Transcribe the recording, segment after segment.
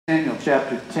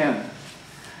chapter 10.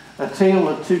 A tale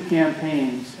of two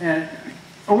campaigns. And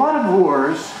a lot of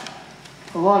wars,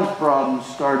 a lot of problems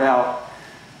start out,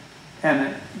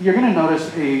 and you're going to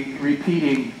notice a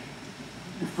repeating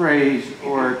phrase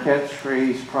or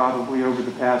catchphrase probably over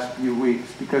the past few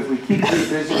weeks, because we keep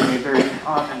revisiting a very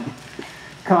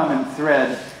common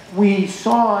thread. We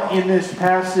saw in this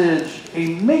passage a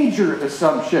major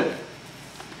assumption.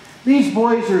 These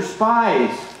boys are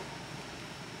spies.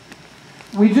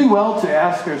 We do well to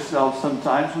ask ourselves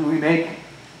sometimes when we make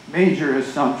major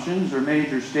assumptions or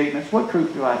major statements, what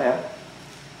proof do I have?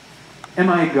 Am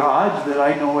I God, that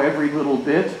I know every little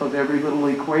bit of every little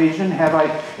equation?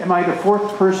 Am I the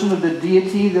fourth person of the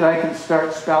deity that I can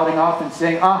start spouting off and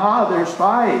saying, aha, they're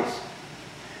spies?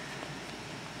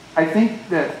 I think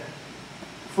that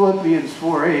Philippians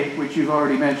 4:8, which you've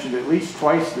already mentioned at least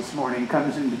twice this morning,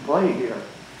 comes into play here.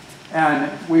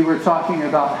 And we were talking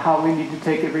about how we need to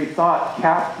take every thought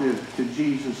captive to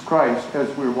Jesus Christ as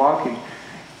we're walking.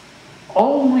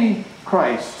 Only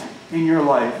Christ in your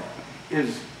life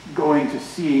is going to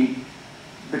see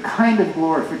the kind of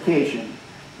glorification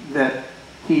that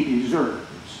he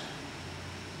deserves.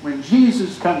 When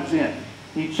Jesus comes in,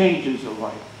 he changes a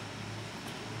life.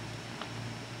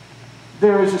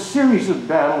 There is a series of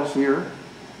battles here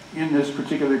in this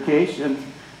particular case, and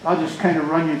I'll just kind of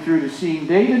run you through the scene.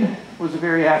 David was a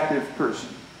very active person.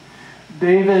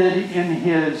 David, in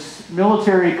his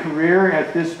military career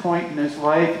at this point in his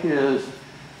life, is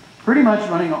pretty much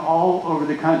running all over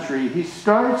the country. He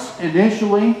starts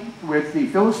initially with the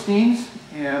Philistines,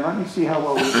 and let me see how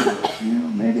well we do this.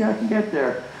 Maybe I can get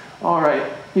there. All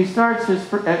right. He starts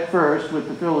at first with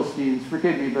the Philistines.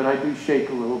 Forgive me, but I do shake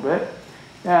a little bit.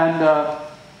 And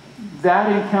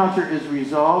that encounter is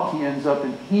resolved. He ends up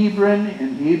in Hebron.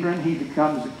 In Hebron, he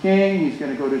becomes a king. He's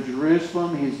going to go to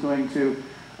Jerusalem. He's going to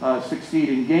succeed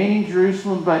in gaining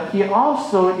Jerusalem. But he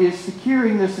also is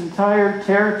securing this entire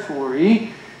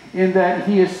territory in that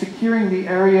he is securing the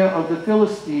area of the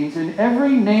Philistines. And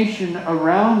every nation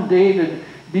around David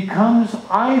becomes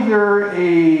either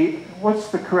a, what's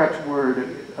the correct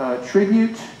word?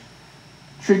 Tributary?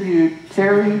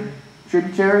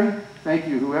 Thank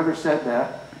you, whoever said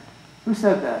that. Who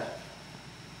said that?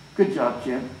 Good job,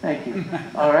 Jim. Thank you.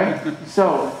 All right.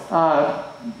 So,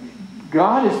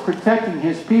 God is protecting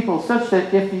his people such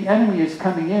that if the enemy is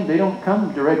coming in, they don't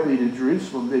come directly to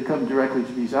Jerusalem. They come directly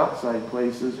to these outside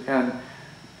places. And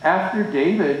after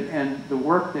David and the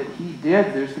work that he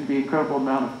did, there's going to be an incredible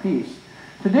amount of peace.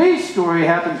 Today's story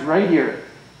happens right here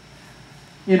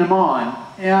in Ammon.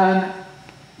 And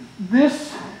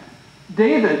this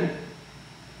David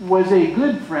was a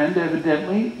good friend,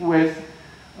 evidently, with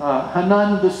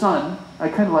Hanun the son. I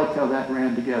kind of liked how that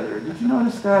ran together. Did you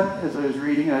notice that as I was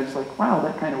reading? I was like, wow,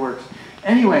 that kind of works.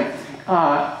 Anyway,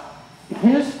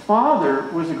 his father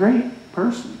was a great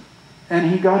person,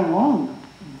 and he got along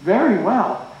very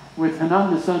well with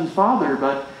Hanun the son's father.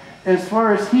 But as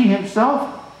far as he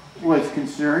himself was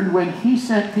concerned, when he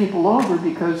sent people over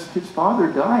because his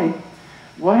father died,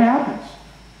 what happens?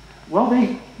 Well,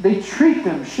 they treat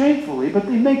them shamefully, but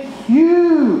they make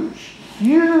huge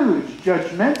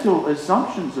judgmental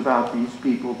assumptions about these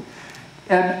people.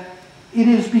 And it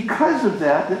is because of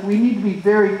that we need to be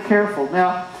very careful.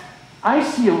 Now, I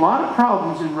see a lot of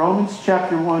problems in Romans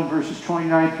chapter 1, verses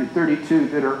 29 through 32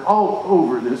 that are all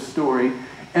over this story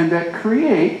and that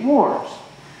create wars.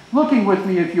 Looking with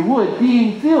me, if you would,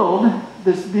 being filled,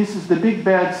 this is the big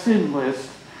bad sin list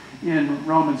in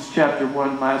Romans chapter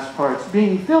 1, last parts.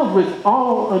 Being filled with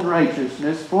all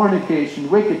unrighteousness, fornication,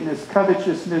 wickedness,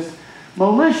 covetousness,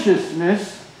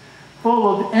 maliciousness, full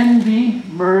of envy,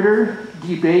 murder,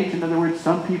 debate. In other words,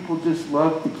 some people just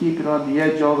love to keep it on the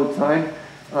edge all the time.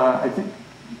 I think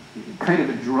kind of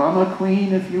a drama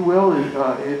queen, if you will.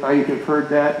 If I have heard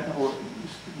that, or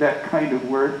that kind of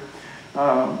word.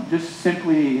 Just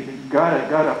simply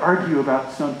gotta argue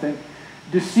about something.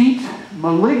 Deceit,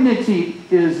 malignity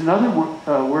is another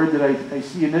word that I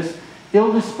see in this.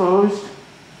 Ill-disposed,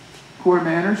 poor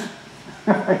manners.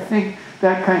 I think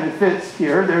that kind of fits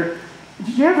here.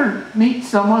 Did you ever meet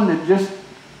someone that just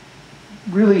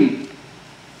really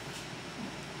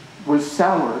was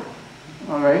sour?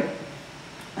 All right?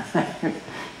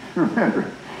 Remember,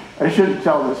 I shouldn't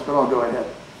tell this, but I'll go ahead.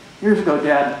 Years ago,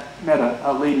 Dad met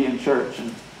a lady in church,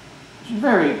 and she's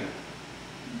very,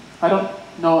 I don't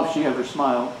know if she ever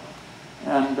smiled.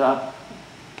 And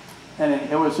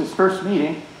it was his first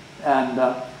meeting,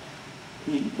 and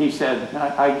he said,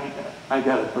 I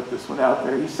got to put this one out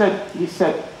there. He said,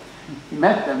 he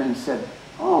met them and he said,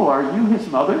 "Oh, are you his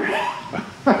mother?"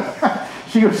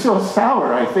 she was so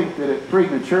sour, I think, that it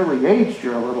prematurely aged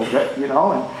her a little bit, you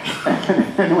know.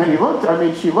 And when he looked, I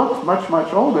mean, she looked much,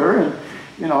 much older, and,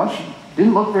 you know, she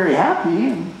didn't look very happy,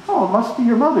 and, oh, it must be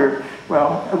your mother.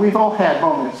 Well, we've all had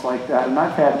moments like that, and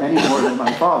I've had many more than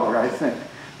my father, I think.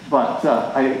 But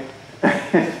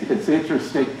it's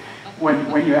interesting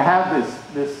when you have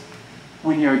this,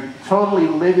 when you're totally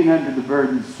living under the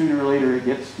burden, sooner or later it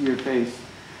gets to your face.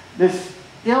 This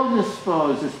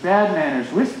ill-disposed, this bad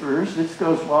manners, whisperers, this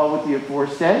goes well with the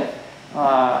aforesaid.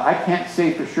 I can't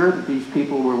say for sure that these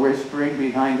people were whispering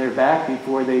behind their back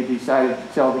before they decided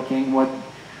to tell the king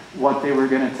what they were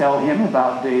going to tell him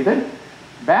about David.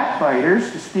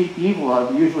 Backbiters, to speak evil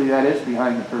of, usually that is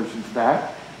behind the person's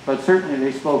back, but certainly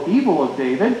they spoke evil of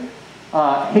David.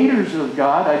 Haters of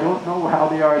God, I don't know how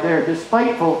they are there.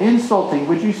 Despiteful, insulting.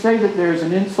 Would you say that there's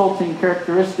an insulting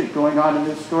characteristic going on in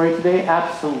this story today?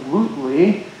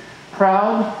 Absolutely.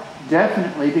 Proud,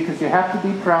 definitely, because you have to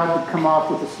be proud to come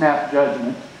off with a snap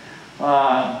judgment.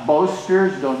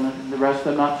 Boasters, the rest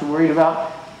I'm not too worried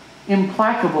about.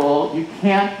 Implacable, you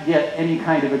can't get any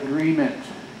kind of agreement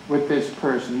with this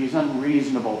person. He's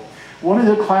unreasonable. One of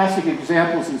the classic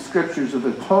examples in scriptures of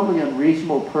a totally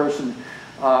unreasonable person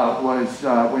was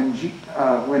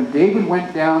when David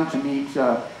went down to meet,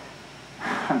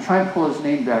 I'm trying to pull his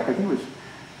name back, I think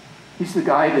he's the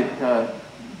guy that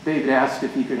David asked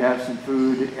if he could have some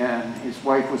food, and his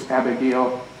wife was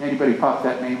Abigail. Anybody pop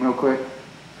that name real quick?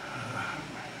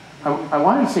 I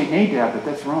wanted to say Nadab, but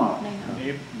that's wrong.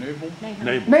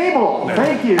 Nabal.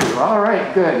 Thank you. All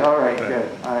right, good. All right, good.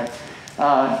 All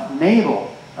right. Nabal.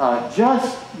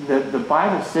 The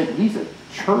Bible said he's a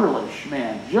churlish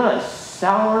man, just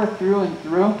sour through and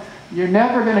through. You're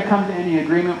never going to come to any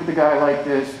agreement with a guy like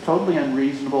this. Totally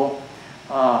unreasonable,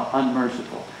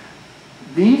 unmerciful.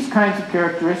 These kinds of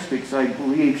characteristics, I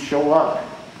believe, show up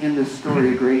in this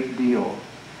story a great deal.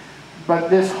 But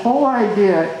this whole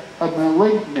idea of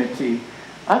malignity,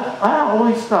 I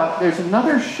always thought there's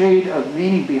another shade of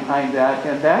meaning behind that,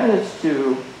 and that is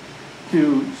to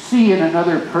see in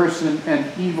another person an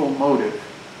evil motive.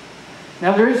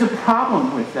 Now, there is a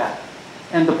problem with that.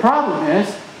 And the problem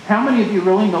is, how many of you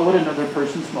really know what another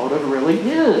person's motive really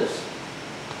is?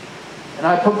 And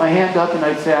I put my hand up and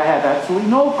I'd say I have absolutely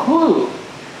no clue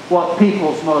what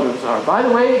people's motives are. By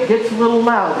the way, it gets a little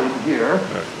loud in here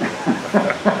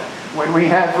when we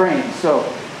have rain. So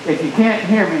if you can't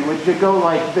hear me, would you go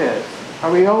like this?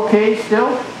 Are we okay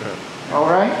still? All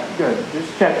right? Good.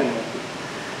 Just checking with you.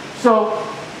 So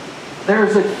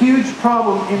there's a huge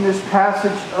problem in this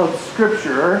passage of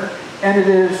Scripture, and it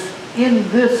is in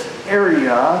this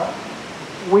area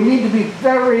we need to be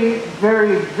very,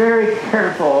 very, very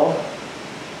careful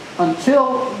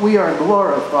until we are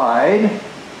glorified.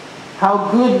 How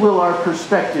good will our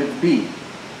perspective be?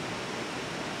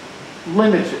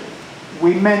 Limited.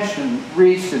 We mentioned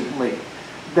recently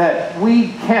that we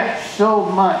catch so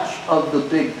much of the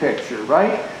big picture,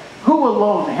 right? Who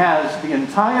alone has the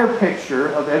entire picture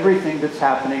of everything that's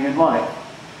happening in life?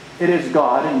 It is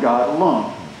God and God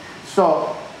alone.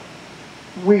 So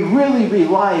we really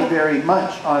rely very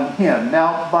much on Him.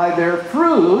 Now, by their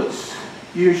fruits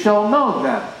you shall know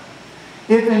them.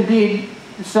 If indeed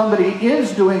somebody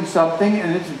is doing something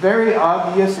and it's very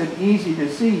obvious and easy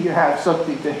to see you have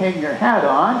something to hang your hat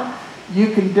on,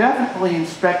 you can definitely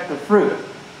inspect the fruit.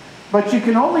 But you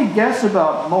can only guess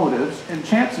about motives, and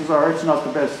chances are it's not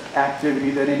the best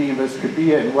activity that any of us could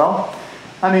be in. Well,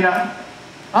 I mean, I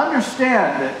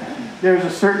understand that there's a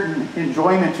certain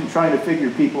enjoyment in trying to figure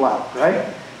people out,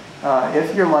 right?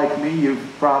 If you're like me, you've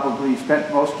probably spent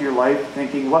most of your life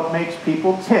thinking what makes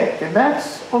people tick, and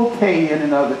that's okay in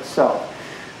and of itself.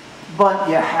 But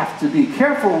you have to be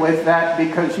careful with that,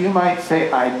 because you might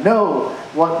say, I know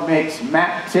what makes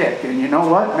Matt tick. And you know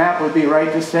what? Matt would be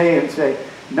right to say,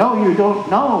 no, you don't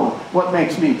know what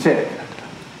makes me tick.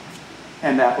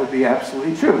 And that would be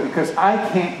absolutely true, because I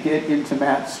can't get into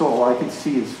Matt's soul. I can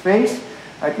see his face.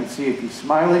 I can see if he's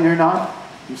smiling or not.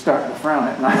 He's starting to frown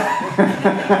at night.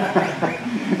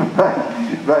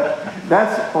 but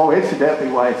that's,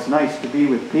 incidentally, why it's nice to be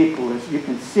with people, is you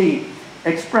can see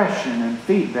expression and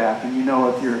feedback, and you know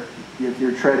if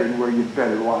you're treading where you'd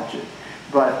better watch it.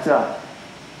 But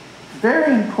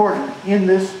very important in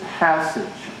this passage,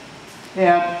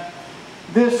 and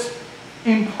this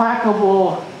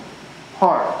implacable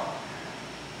part,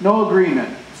 no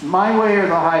agreement. It's my way or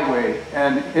the highway,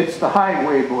 and it's the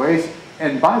highway, boys.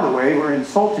 And by the way, we're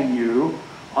insulting you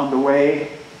on the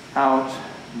way out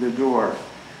the door.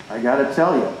 I got to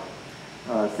tell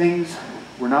you, things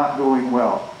were not going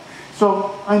well.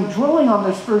 So I'm dwelling on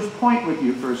this first point with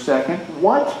you for a second.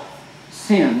 What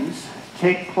sins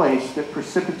take place that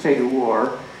precipitate a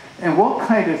war, and what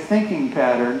kind of thinking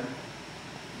pattern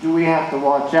do we have to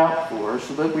watch out for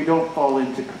so that we don't fall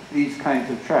into these kinds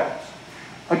of traps?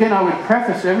 Again, I would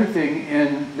preface everything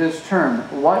in this term: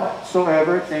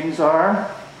 whatsoever things are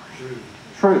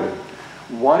true.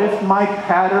 What if my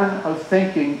pattern of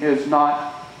thinking is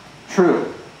not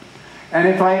true? And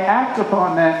if I act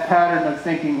upon that pattern of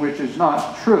thinking which is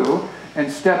not true and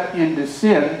step into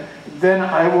sin, then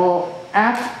I will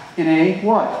act in a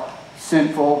what?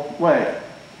 Sinful way.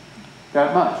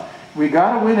 That much. We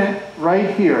got to win it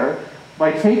right here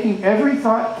by taking every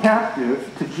thought captive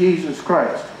to Jesus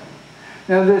Christ.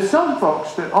 Now, there's some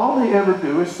folks that all they ever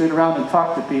do is sit around and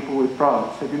talk to people with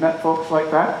problems. Have you met folks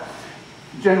like that?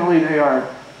 Generally, they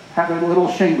have a little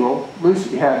shingle.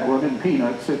 Lucy had one in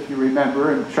Peanuts, if you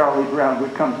remember, and Charlie Brown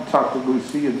would come to talk to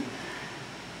Lucy, and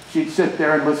she'd sit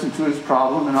there and listen to his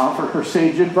problem and offer her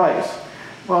sage advice.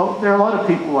 Well, there are a lot of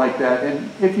people like that, and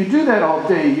if you do that all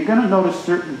day, you're going to notice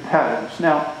certain patterns.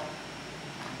 Now,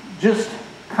 just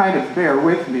kind of bear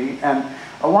with me, and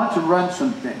I want to run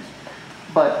some things.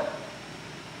 But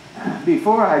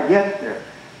before I get there,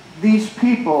 these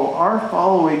people are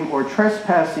following or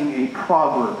trespassing a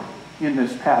proverb in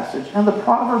this passage. And the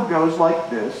proverb goes like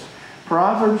this.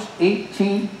 Proverbs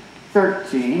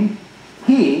 18:13.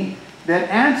 He that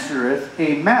answereth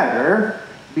a matter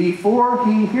before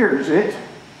he hears it,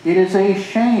 it is a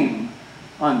shame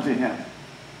unto him.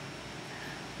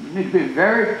 We need to be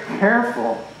very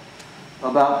careful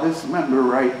about this member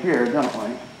right here, don't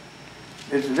we?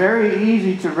 It's very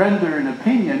easy to render an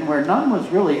opinion where none was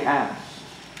really asked.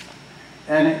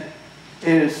 And it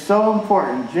is so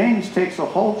important. James takes a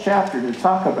whole chapter to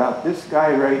talk about this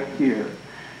guy right here.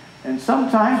 And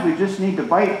sometimes we just need to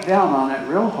bite down on it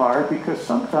real hard, because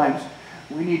sometimes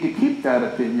we need to keep that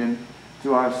opinion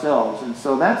to ourselves. And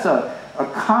so that's a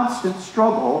constant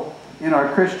struggle in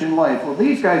our Christian life. Well,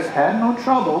 these guys had no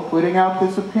trouble putting out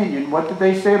this opinion. What did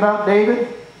they say about David?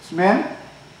 This men?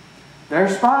 They're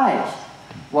spies.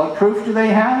 What proof do they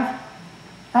have?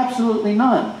 Absolutely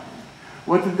none.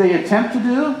 What did they attempt to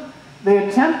do? They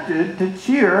attempted to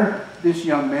cheer this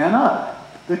young man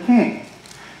up, the king.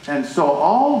 And so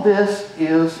all this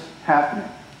is happening.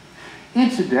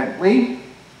 Incidentally,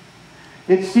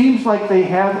 it seems like they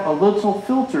have a little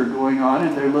filter going on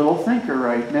in their little thinker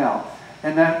right now.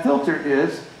 And that filter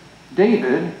is,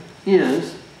 David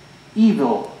is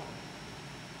evil.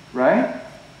 Right?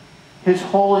 His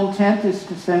whole intent is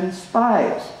to send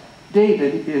spies.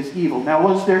 David is evil. Now,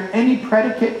 was there any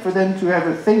predicate for them to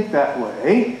ever think that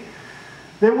way?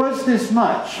 There was this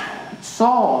much.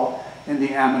 Saul and the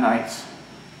Ammonites.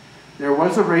 There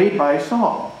was a raid by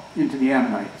Saul into the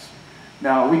Ammonites.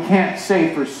 Now, we can't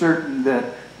say for certain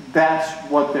that that's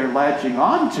what they're latching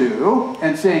onto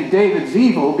and saying David's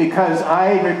evil because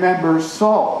I remember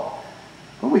Saul.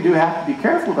 But we do have to be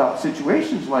careful about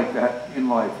situations like that in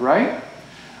life, right?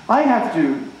 I have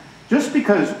to, just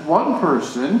because one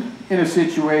person in a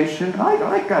situation, I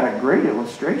got a great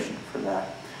illustration for that.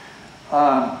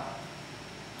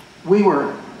 We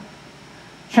were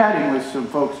chatting with some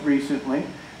folks recently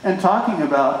and talking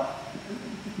about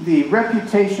the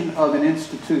reputation of an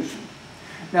institution.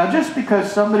 Now, just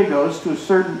because somebody goes to a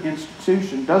certain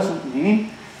institution doesn't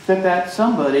mean that that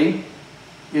somebody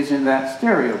is in that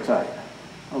stereotype.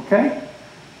 Okay?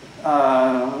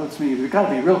 We've got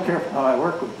to be real careful how I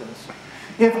work with this.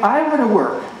 If I were to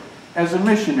work as a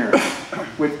missionary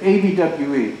with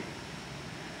ABWE,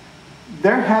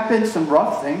 there have been some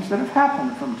rough things that have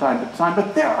happened from time to time,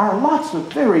 but there are lots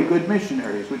of very good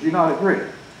missionaries. Would you not agree?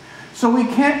 So we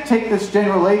can't take this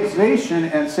generalization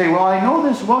and say, well, I know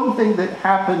this one thing that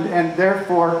happened, and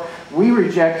therefore we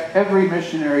reject every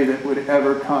missionary that would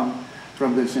ever come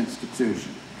from this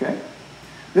institution. Okay?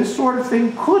 This sort of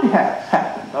thing could have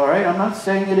happened, all right? I'm not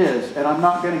saying it is, and I'm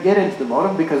not going to get into the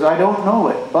motive because I don't know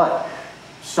it, but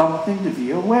something to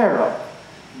be aware of.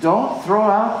 Don't throw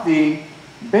out the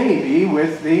baby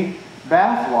with the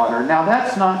bathwater. Now,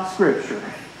 that's not Scripture,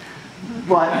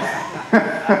 but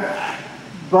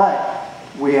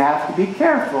we have to be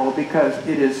careful because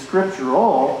it is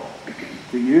scriptural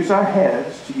to use our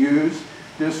heads, to use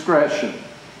discretion.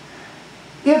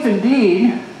 If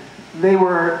indeed they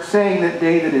were saying that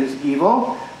David is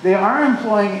evil, they are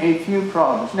employing a few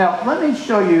problems. Now, let me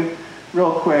show you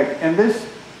real quick, and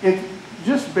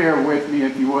just bear with me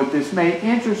if you would. This may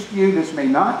interest you, this may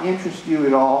not interest you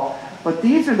at all, but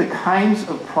these are the kinds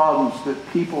of problems that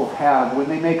people have when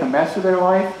they make a mess of their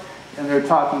life and they're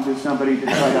talking to somebody to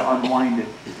try to unwind it.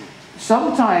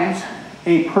 Sometimes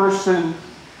a person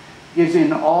is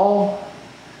in all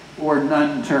or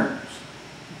none terms.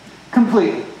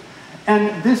 Completely.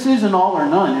 And this isn't all or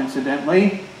none,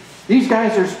 incidentally. These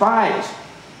guys are spies.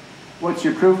 What's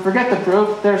your proof? Forget the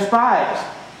proof. They're spies.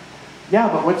 Yeah,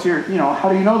 but what's your, how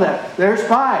do you know that? They're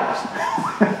spies.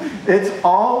 It's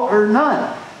all or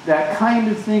none. That kind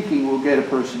of thinking will get a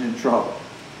person in trouble.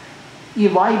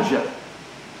 Elijah,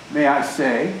 may I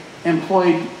say,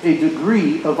 employed a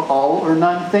degree of all or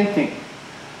none thinking.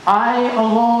 I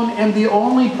alone am the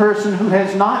only person who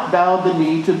has not bowed the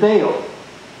knee to Baal.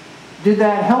 Did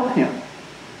that help him?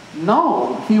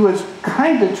 No, he was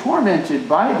kind of tormented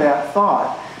by that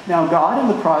thought. Now, God,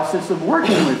 in the process of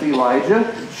working with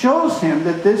Elijah, shows him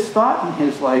that this thought in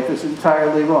his life is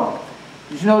entirely wrong.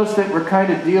 Did you notice that we're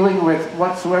kind of dealing with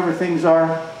whatsoever things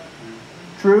are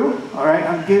true? All right,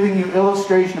 I'm giving you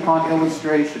illustration upon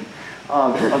illustration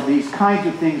of these kinds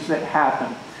of things that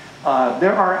happen.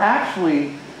 There are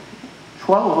actually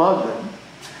 12 of them.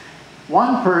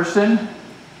 One person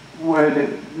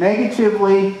would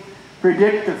negatively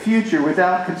predict the future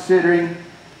without considering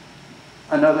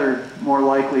another more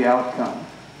likely outcome.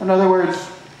 In other words,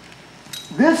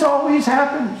 this always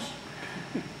happens.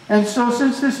 And so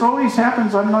since this always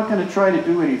happens, I'm not going to try to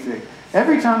do anything.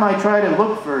 Every time I try to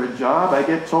look for a job, I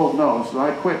get told no, so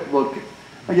I quit looking.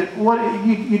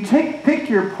 You pick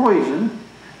your poison,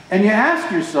 and you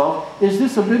ask yourself, is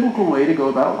this a biblical way to go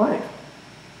about life?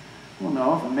 Well,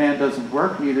 no, if a man doesn't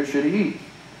work, neither should he eat.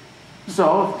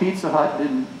 So if Pizza Hut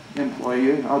didn't employ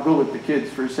you, I'll go with the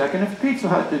kids for a second. If Pizza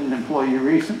Hut didn't employ you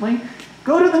recently,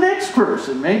 go to the next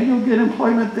person. Maybe you'll get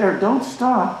employment there. Don't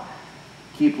stop.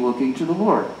 Keep looking to the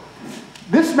Lord.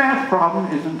 This math problem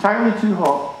is entirely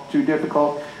too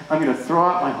difficult. I'm going to throw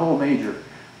out my whole major.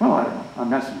 Well, I don't know. I'm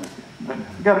messing with you. But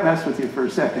I've got to mess with you for a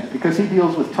second because he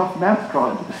deals with tough math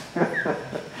problems.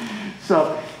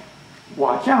 So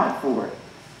watch out for it.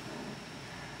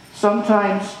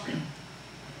 Sometimes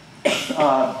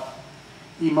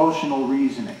emotional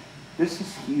reasoning. This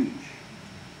is huge.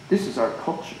 This is our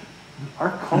culture.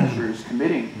 Our culture is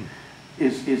committing,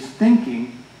 is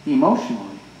thinking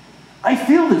emotionally. I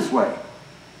feel this way.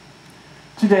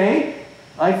 Today,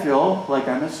 I feel like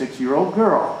I'm a 6-year-old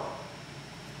girl.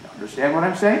 You understand what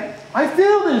I'm saying? I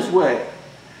feel this way.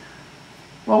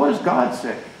 Well, what does God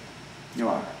say? You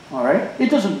are. All right? It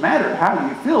doesn't matter how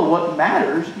you feel. What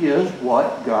matters is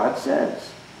what God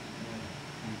says.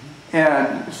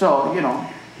 And so,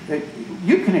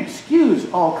 you can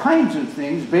excuse all kinds of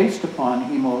things based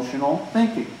upon emotional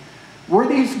thinking. Were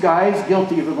these guys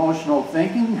guilty of emotional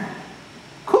thinking?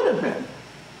 Could have been.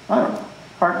 I don't know.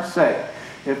 Hard to say.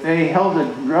 If they held a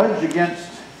grudge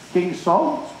against King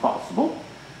Saul, it's possible.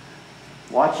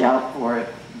 Watch out for it.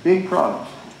 Big problems.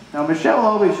 Now, Michelle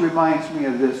always reminds me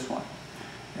of this one.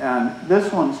 And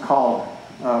this one's called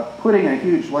putting a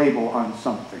huge label on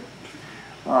something.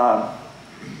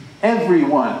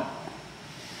 Everyone.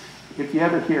 If you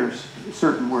ever hear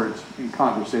certain words in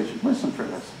conversation, listen for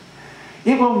this.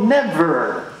 It will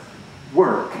never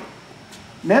work.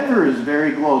 Never is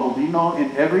very global. Do you know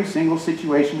in every single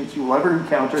situation that you'll ever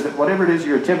encounter that whatever it is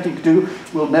you're attempting to do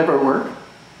will never work?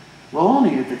 Well,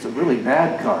 only if it's a really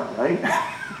bad car, right?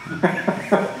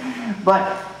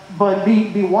 But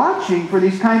be watching for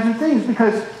these kinds of things,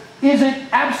 because is it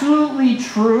absolutely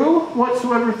true,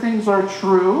 whatsoever things are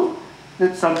true,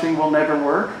 that something will never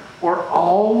work? Or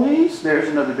always? There's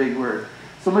another big word.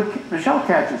 So Michelle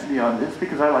catches me on this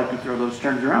because I like to throw those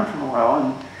terms around for a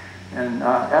while. And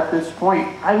at this point,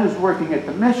 I was working at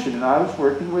the mission, and I was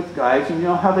working with guys, and you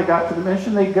know how they got to the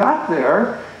mission? They got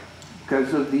there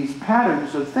because of these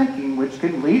patterns of thinking, which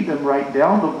can lead them right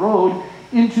down the road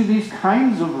into these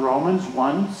kinds of Romans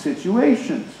 1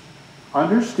 situations.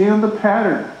 Understand the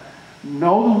pattern.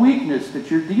 Know the weakness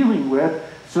that you're dealing with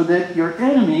so that your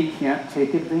enemy can't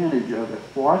take advantage of it.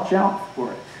 Watch out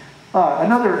for it.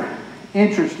 Another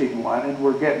interesting one, and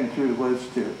we're getting through the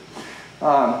list too.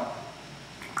 I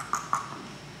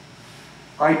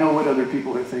know what other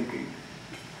people are thinking.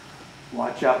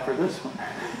 Watch out for this one.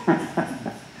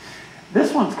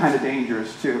 This one's kind of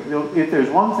dangerous too. If there's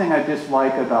one thing I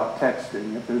dislike about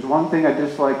texting, if there's one thing I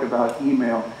dislike about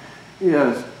email,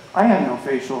 is I have no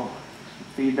facial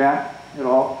feedback at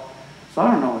all. So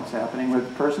I don't know what's happening with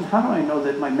the person. How do I know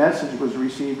that my message was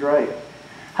received right?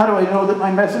 How do I know that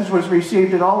my message was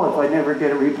received at all if I never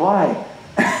get a reply?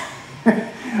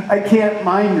 I can't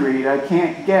mind read. I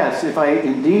can't guess. If I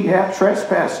indeed have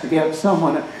trespassed against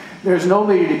someone, there's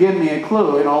nobody to give me a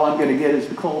clue, and all I'm going to get is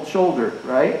the cold shoulder,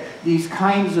 right? These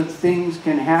kinds of things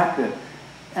can happen,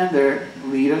 and they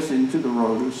lead us into the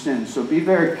road of sin. So be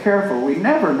very careful. We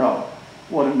never know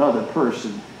what another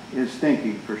person is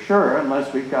thinking for sure,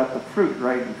 unless we've got the fruit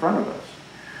right in front of us.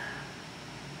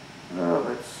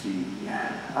 Let's see.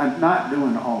 I'm not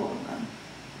doing all of them.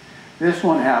 This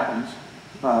one happens.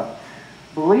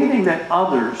 Believing that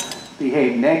others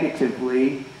behave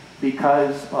negatively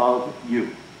because of you.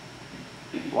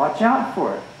 Watch out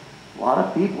for it. A lot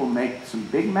of people make some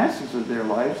big messes of their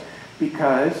lives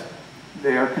because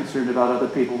they are concerned about other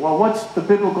people. Well, what's the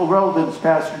biblical relevance,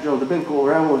 Pastor Joe? The biblical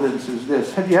relevance is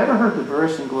this. Have you ever heard the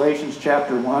verse in Galatians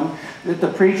chapter 1 that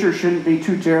the preacher shouldn't be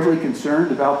too terribly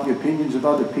concerned about the opinions of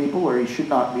other people, or he should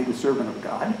not be the servant of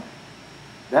God?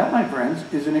 That, my friends,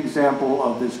 is an example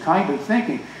of this kind of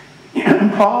thinking.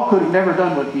 Paul could have never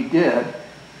done what he did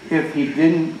if he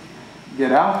didn't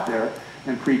get out there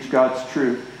and preach God's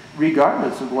truth,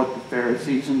 regardless of what the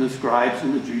Pharisees and the scribes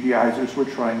and the Judaizers were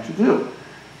trying to do.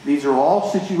 These are all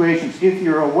situations. If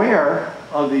you're aware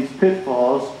of these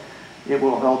pitfalls, it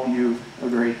will help you a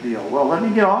great deal. Well, let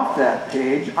me get off that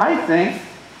page. I think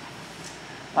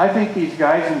these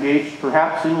guys engaged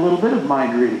perhaps in a little bit of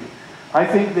mind reading. I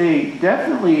think they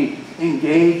definitely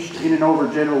engaged in an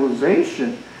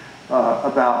overgeneralization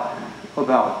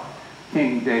about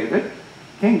King David.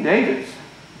 King David's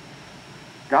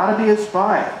got to be a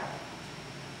spy.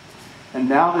 And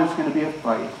now there's going to be a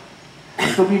fight.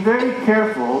 So be very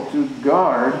careful to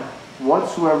guard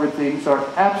whatsoever things are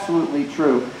absolutely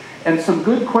true. And some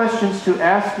good questions to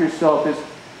ask yourself is,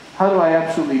 how do I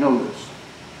absolutely know this?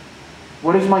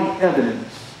 What is my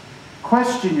evidence?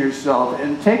 Question yourself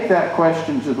and take that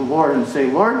question to the Lord and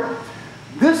say, Lord,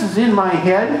 this is in my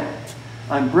head.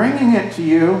 I'm bringing it to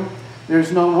you.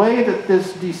 There's no way that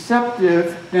this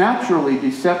deceptive, naturally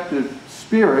deceptive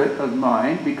spirit of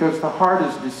mine, because the heart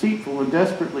is deceitful and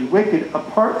desperately wicked,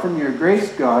 apart from your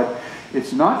grace, God,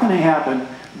 it's not going to happen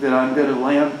that I'm going to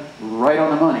land right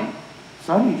on the money.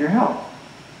 So I need your help.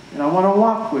 And I want to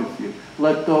walk with you.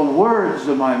 Let the words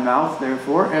of my mouth,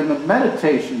 therefore, and the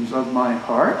meditations of my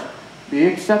heart be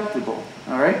acceptable.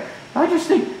 All right? I just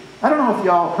think, I don't know if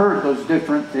y'all heard those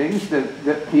different things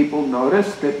that people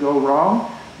notice that go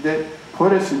wrong, that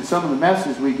put us in some of the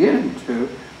messes we get into.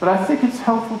 But I think it's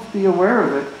helpful to be aware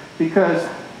of it, because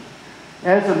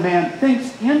as a man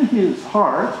thinks in his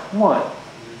heart, what?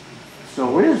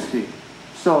 So is he.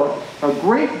 So a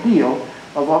great deal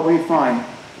of what we find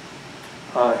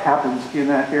happens in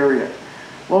that area.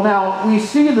 Well, now, we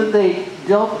see that they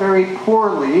dealt very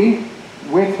poorly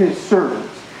with his servants.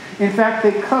 In fact,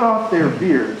 they cut off their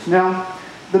beards. Now,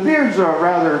 the beards are a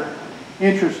rather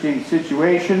interesting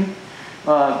situation.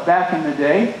 Back in the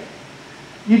day,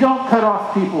 you don't cut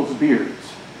off people's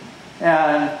beards.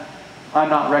 And I'm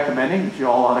not recommending that you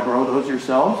all ought to grow those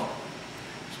yourselves,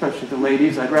 especially the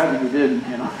ladies. I'd rather you didn't,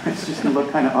 you know. It's just going to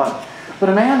look kind of odd. But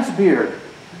a man's beard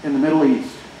in the Middle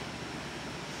East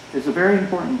is a very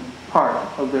important part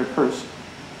of their person.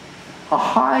 A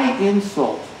high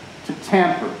insult to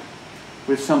tamper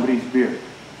with somebody's beard.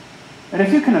 And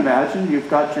if you can imagine, you've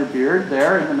got your beard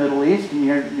there in the Middle East, and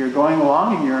you're going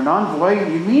along, and you're an envoy,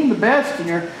 and you mean the best,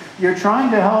 and you're trying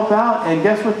to help out, and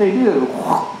guess what they do?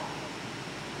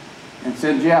 And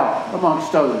send you out,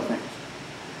 amongst other things.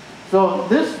 So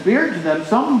this beard to them,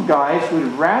 some guys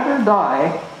would rather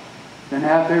die than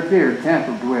have their beard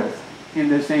tampered with in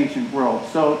this ancient world.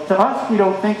 So to us, we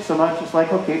don't think so much. It's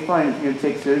like, okay, fine, if you're going to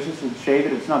take scissors and shave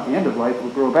it, it's not the end of life, it'll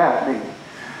grow back, maybe.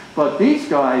 But these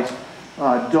guys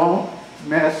don't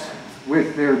mess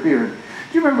with their beard.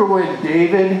 Do you remember when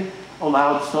David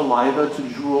allowed saliva to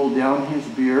drool down his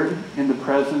beard in the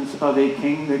presence of a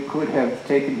king that could have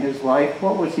taken his life?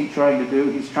 What was he trying to do?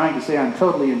 He's trying to say, I'm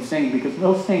totally insane, because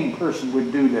no sane person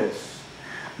would do this.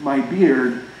 My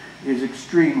beard is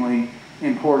extremely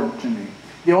important to me.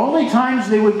 The only times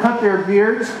they would cut their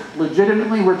beards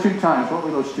legitimately were 2 times. What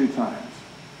were those 2 times?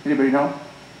 Anybody know?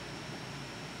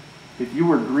 If you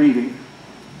were grieving,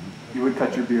 you would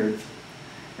cut your beard.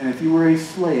 And if you were a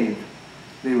slave,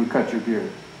 they would cut your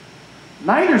beard.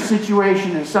 Neither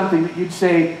situation is something that you'd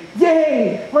say,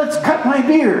 yay, let's cut my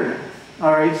beard.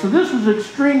 All right, so this was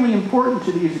extremely important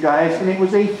to these guys, and it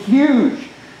was a huge,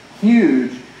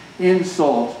 huge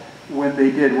insult when they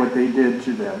did what they did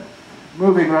to them.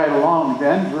 Moving right along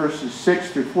then, verses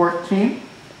 6 through 14.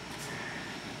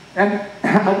 And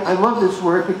I love this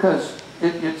word because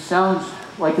it sounds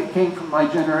like it came from my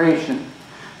generation.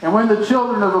 And when the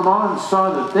children of Ammon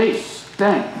saw that they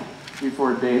stank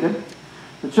before David,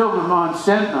 the children of Ammon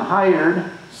sent and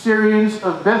hired Syrians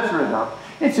of Bethlehem.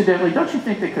 Incidentally, don't you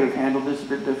think they could have handled this a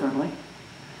bit differently?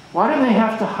 Why do they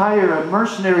have to hire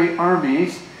mercenary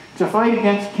armies to fight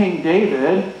against King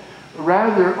David?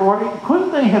 Rather, or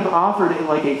couldn't they have offered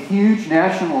like a huge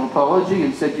national apology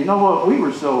and said, you know what, we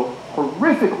were so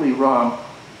horrifically wrong,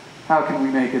 how can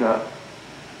we make it up?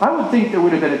 I would think there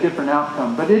would have been a different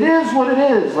outcome, but it is what it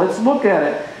is. Let's look at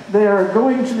it. They are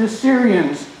going to the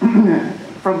Syrians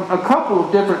from a couple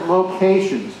of different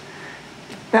locations.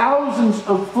 Thousands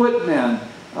of footmen,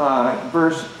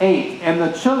 verse 8. And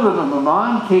the children of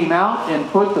Ammon came out and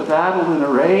put the battle in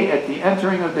array at the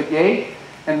entering of the gate.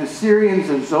 And the Syrians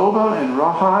of Zobah and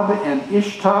Rahab and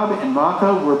Ishtab and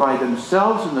Makkah were by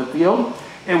themselves in the field.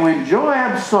 And when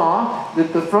Joab saw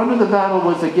that the front of the battle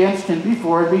was against him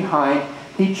before and behind,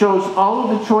 he chose all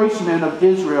of the choice men of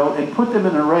Israel and put them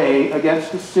in array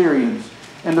against the Syrians.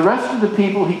 And the rest of the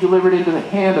people he delivered into the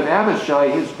hand of Abishai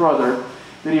his brother,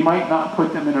 that he might not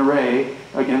put them in array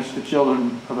against the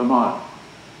children of Ammon.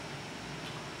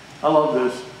 I love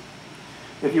this.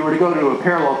 If you were to go to a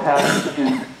parallel passage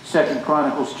in 2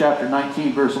 Chronicles chapter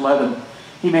 19, verse 11,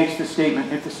 he makes the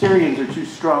statement, if the Syrians are too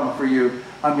strong for you,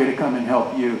 I'm going to come and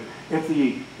help you. If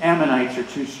the Ammonites are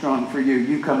too strong for you,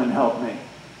 you come and help me.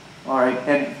 All right,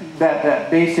 and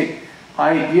that basic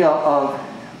idea of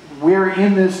we're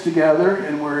in this together,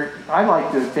 and I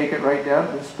like to take it right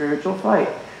down to the spiritual fight.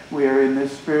 We are in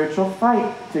this spiritual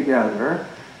fight together.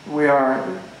 We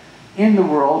are in the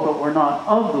world, but we're not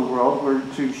of the world. We're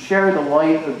to share the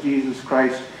light of Jesus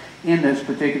Christ in this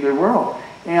particular world.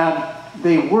 And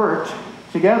they worked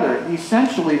together.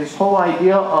 Essentially, this whole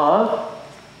idea of,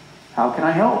 how can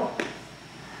I help?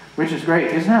 Which is great.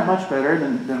 Isn't that much better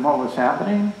than what was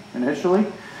happening initially?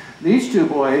 These two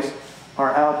boys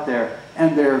are out there,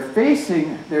 and they're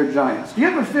facing their giants. Do you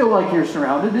ever feel like you're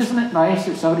surrounded? Isn't it nice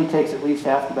if somebody takes at least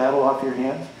half the battle off your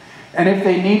hands? And if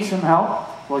they need some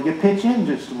help, well, you pitch in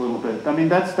just a little bit. I mean,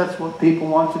 that's what people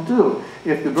want to do.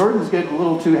 If the burden's getting a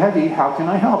little too heavy, how can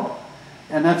I help?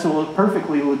 And that's a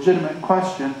perfectly legitimate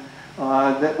question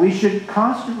that we should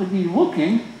constantly be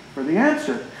looking for the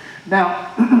answer.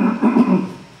 Now,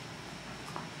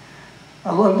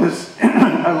 I love this.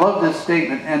 I love this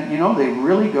statement, and you know they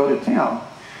really go to town.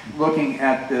 Looking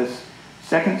at this,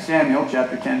 2 Samuel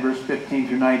chapter 10, verse 15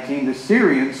 through 19, the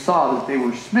Syrians saw that they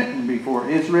were smitten before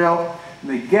Israel, and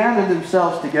they gathered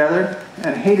themselves together,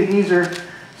 and Hadadezer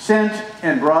sent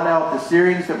and brought out the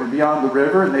Syrians that were beyond the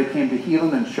river, and they came to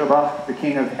Helam, and Shobach, the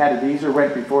king of Hadadezer,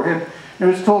 went before him. It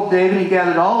was told David, he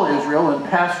gathered all Israel and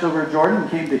passed over Jordan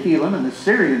and came to Helam, and the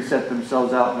Syrians set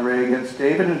themselves out in array against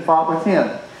David and fought with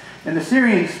him. And the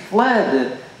Syrians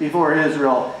fled before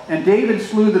Israel, and David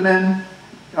slew the men,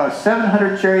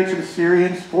 700 chariots of the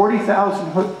Syrians,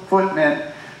 40,000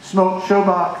 footmen, smote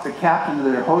Shobach, the captain of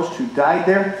their host, who died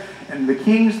there. And the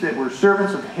kings that were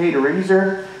servants of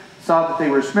Hadadezer saw that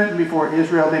they were smitten before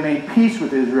Israel. They made peace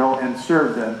with Israel and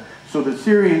served them. So the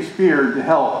Syrians feared to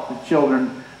help the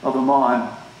children of Ammon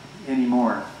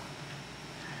anymore.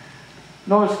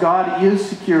 Notice God is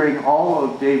securing all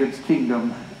of David's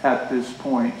kingdom at this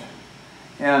point.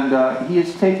 And he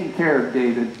is taking care of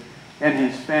David and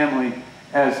his family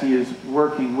as he is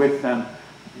working with them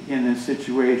in this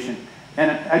situation.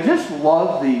 And I just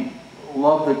love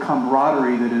the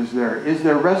camaraderie that is there. Is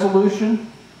there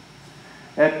resolution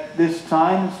at this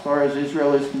time as far as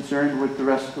Israel is concerned with the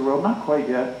rest of the world? Not quite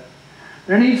yet.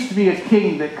 There needs to be a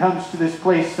king that comes to this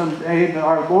place someday,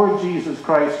 our Lord Jesus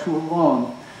Christ, who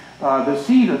alone, the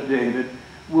seed of David,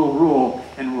 will rule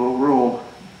and will rule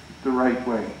the right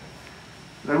way.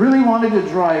 But I really wanted to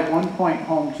drive one point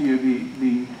home to you.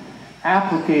 The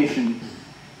application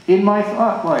in my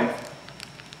thought life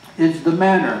is the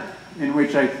manner in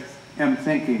which I am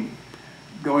thinking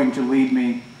going to lead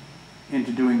me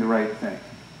into doing the right thing.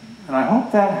 And I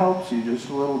hope that helps you just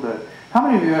a little bit. How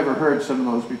many of you have ever heard some of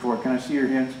those before? Can I see your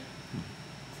hands?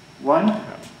 One?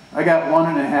 I got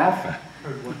 1.5.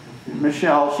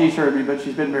 Michelle, she's heard me, but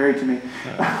she's been married to me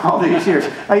all these years.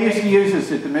 I used to use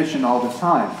this at the mission all the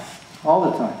time.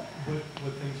 All the time.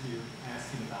 What things are you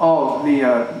asking about?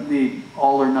 Oh, the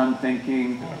all or none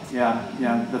thinking.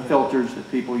 Yeah, the filters that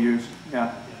people use.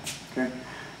 Yeah. Okay,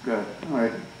 good. All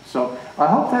right. So I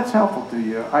hope that's helpful to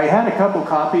you. I had a couple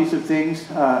copies of things,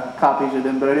 copies of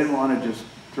them, but I didn't want to just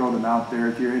throw them out there.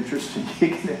 If you're interested,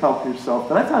 you can help yourself.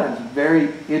 But I thought it was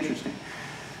very interesting.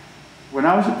 When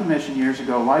I was at the mission years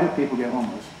ago, why did people get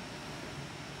homeless?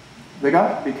 They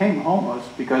became homeless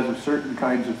because of certain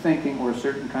kinds of thinking or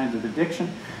certain kinds of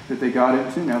addiction that they got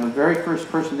into. Now, the very first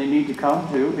person they need to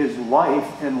come to is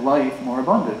life and life more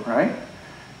abundant, right?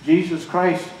 Jesus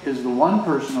Christ is the one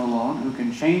person alone who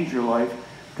can change your life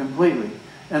completely.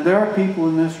 And there are people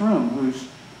in this room who's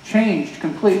changed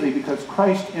completely because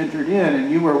Christ entered in,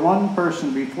 and you were one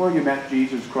person before you met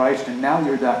Jesus Christ, and now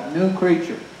you're that new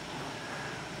creature.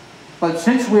 But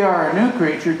since we are a new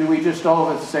creature, do we just all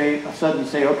of a sudden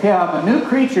say, okay, I'm a new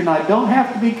creature and I don't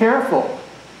have to be careful?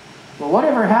 Well,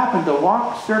 whatever happened to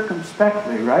walk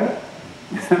circumspectly, right?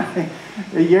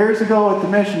 Years ago at the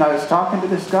mission, I was talking to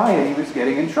this guy, and he was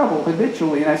getting in trouble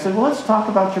habitually. And I said, well, let's talk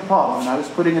about your problem. And I was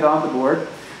putting it on the board.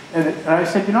 And I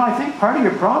said, you know, I think part of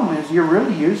your problem is you're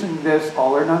really using this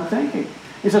all or none thinking.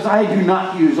 He says, I do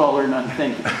not use all or none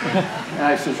thinking. And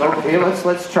I says, okay,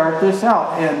 let's chart this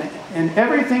out. And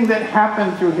everything that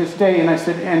happened through his day, and I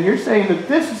said, and you're saying that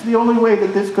this is the only way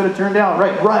that this could have turned out,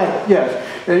 right? Right, yes.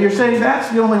 And you're saying that's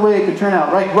the only way it could turn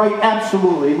out, right? Right,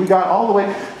 absolutely. We got all the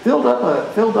way, filled up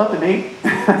an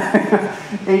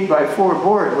 8x4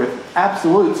 board with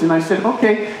absolutes. And I said,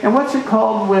 okay, and what's it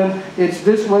called when it's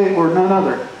this way or none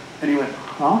other? And he went,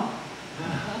 huh?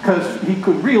 Because he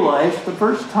could realize the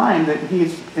first time that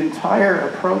his entire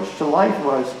approach to life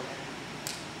was,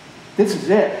 this is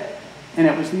it. And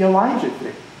it was the Elijah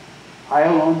thing. I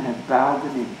alone have bowed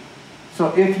the knee.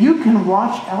 So if you can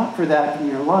watch out for that in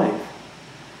your life,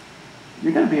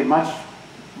 you're going to be a much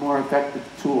more effective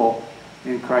tool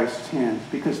in Christ's hands.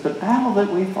 Because the battle that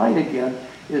we fight again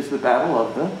is the battle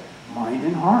of the mind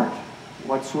and heart.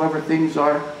 Whatsoever things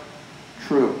are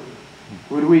true.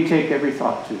 Who do we take every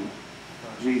thought to?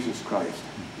 Jesus Christ.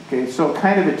 Okay, so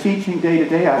kind of a teaching day to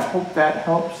day. I hope that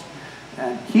helps.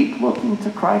 And keep looking to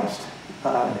Christ.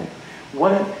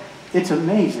 It's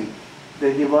amazing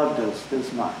that he loved us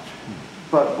this much.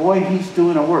 But boy, he's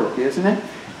doing a work, isn't it?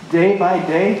 Day by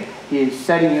day, he is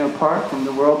setting you apart from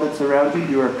the world that's around you.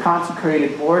 You are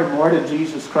consecrated more and more to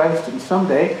Jesus Christ. And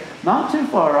someday, not too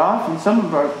far off, and some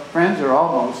of our friends are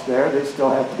almost there. They still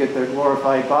have to get their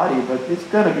glorified body. But it's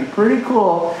going to be pretty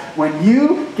cool when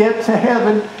you get to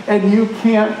heaven and you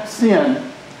can't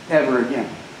sin ever again.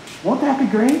 Won't that be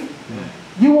great? Yeah.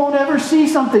 You won't ever see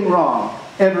something wrong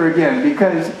ever again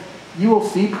because you will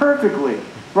see perfectly.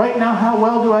 Right now, how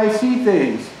well do I see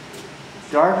things?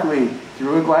 Darkly,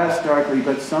 through a glass darkly,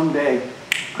 but someday,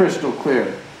 crystal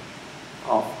clear.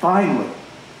 I'll finally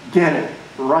get it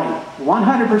right.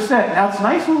 100%. Now, it's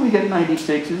nice when we get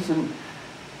 96s, and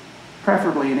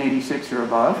preferably an 86 or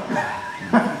above.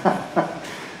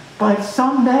 But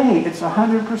someday, it's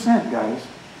 100%, guys.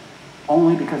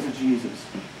 Only because of Jesus.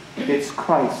 It's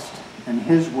Christ and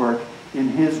his work in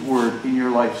his word in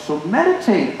your life. So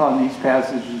meditate on these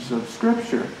passages of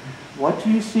Scripture. What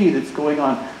do you see that's going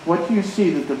on? What do you see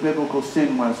that the biblical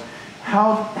sin was?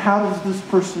 How does this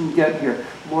person get here?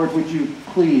 Lord, would you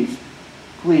please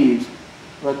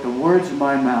let the words of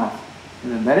my mouth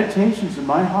and the meditations of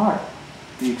my heart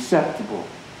be acceptable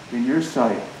in your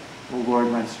sight, O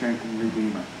Lord, my strength and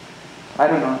redeemer. I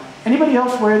don't know. Anybody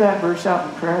else wear that verse out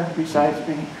in prayer besides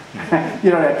me?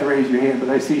 You don't have to raise your hand, but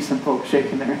I see some folks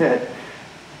shaking their head.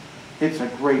 It's a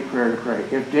great prayer to pray.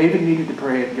 If David needed to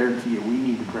pray it, I guarantee you, we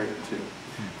need to pray it too.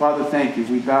 Father, thank you.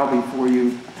 We bow before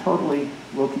you, totally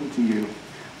looking to you.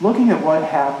 Looking at what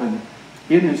happened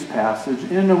in this passage.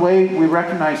 In a way, we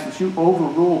recognize that you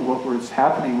overruled what was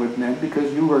happening with men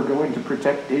because you were going to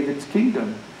protect David's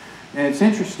kingdom. And it's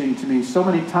interesting to me, so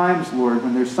many times, Lord,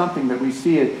 when there's something that we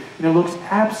see it, and it looks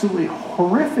absolutely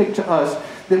horrific to us,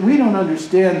 that we don't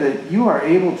understand that you are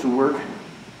able to work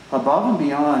above and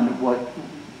beyond what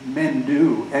men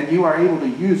do, and you are able to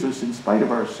use us in spite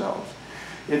of ourselves.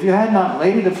 If you had not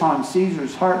laid it upon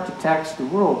Caesar's heart to tax the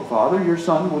world, Father, your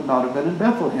son would not have been in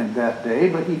Bethlehem that day,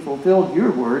 but he fulfilled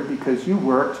your word because you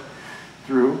worked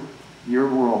through your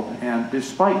world, and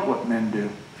despite what men do.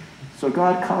 So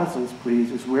God, cause us,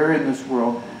 please, as we're in this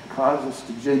world, cause us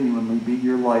to genuinely be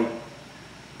your light.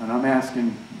 And I'm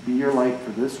asking, be your light for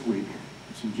this week.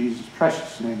 It's in Jesus'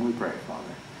 precious name we pray,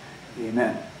 Father.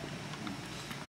 Amen.